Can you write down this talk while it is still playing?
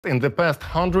in the past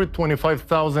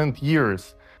 125,000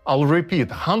 years. I'll repeat,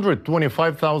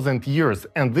 125,000 years,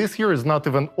 and this year is not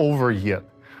even over yet.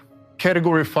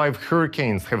 Category 5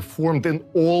 hurricanes have formed in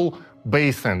all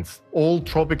basins, all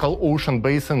tropical ocean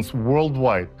basins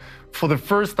worldwide, for the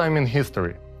first time in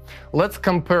history. Let's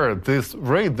compare this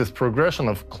rate, this progression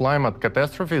of climate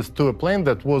catastrophes to a plane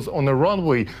that was on a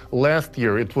runway last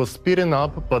year. It was speeding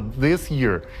up, but this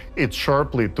year it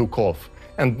sharply took off.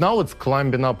 And now it's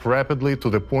climbing up rapidly to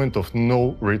the point of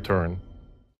no return.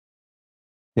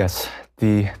 Yes,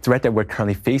 the threat that we're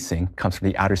currently facing comes from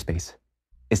the outer space.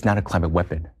 It's not a climate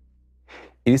weapon.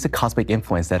 It is a cosmic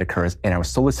influence that occurs in our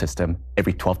solar system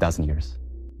every 12,000 years.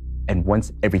 And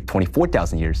once every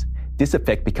 24,000 years, this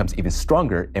effect becomes even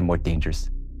stronger and more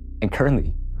dangerous. And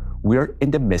currently, we're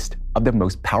in the midst of the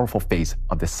most powerful phase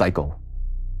of this cycle.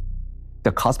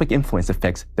 The cosmic influence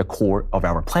affects the core of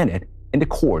our planet and the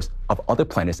cores of other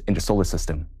planets in the solar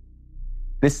system.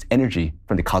 This energy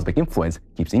from the cosmic influence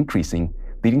keeps increasing,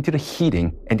 leading to the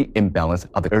heating and the imbalance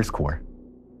of the Earth's core.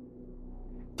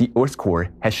 The Earth's core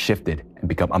has shifted and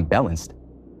become unbalanced,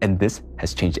 and this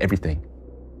has changed everything.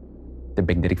 The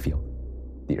magnetic field,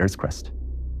 the Earth's crust,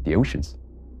 the oceans,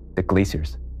 the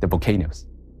glaciers, the volcanoes,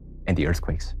 and the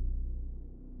earthquakes.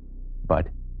 But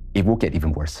it will get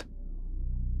even worse.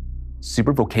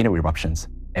 Supervolcano eruptions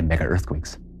and mega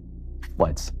earthquakes,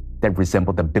 floods that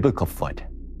resemble the biblical flood.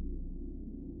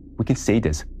 We can say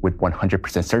this with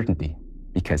 100% certainty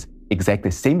because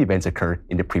exactly the same events occurred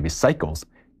in the previous cycles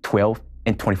 12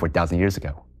 and 24,000 years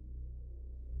ago.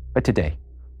 But today,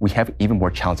 we have even more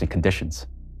challenging conditions.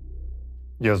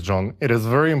 Yes, John, it is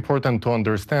very important to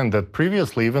understand that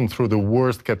previously, even through the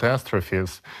worst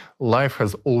catastrophes, life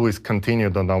has always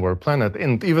continued on our planet.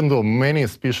 And even though many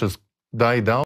species died out,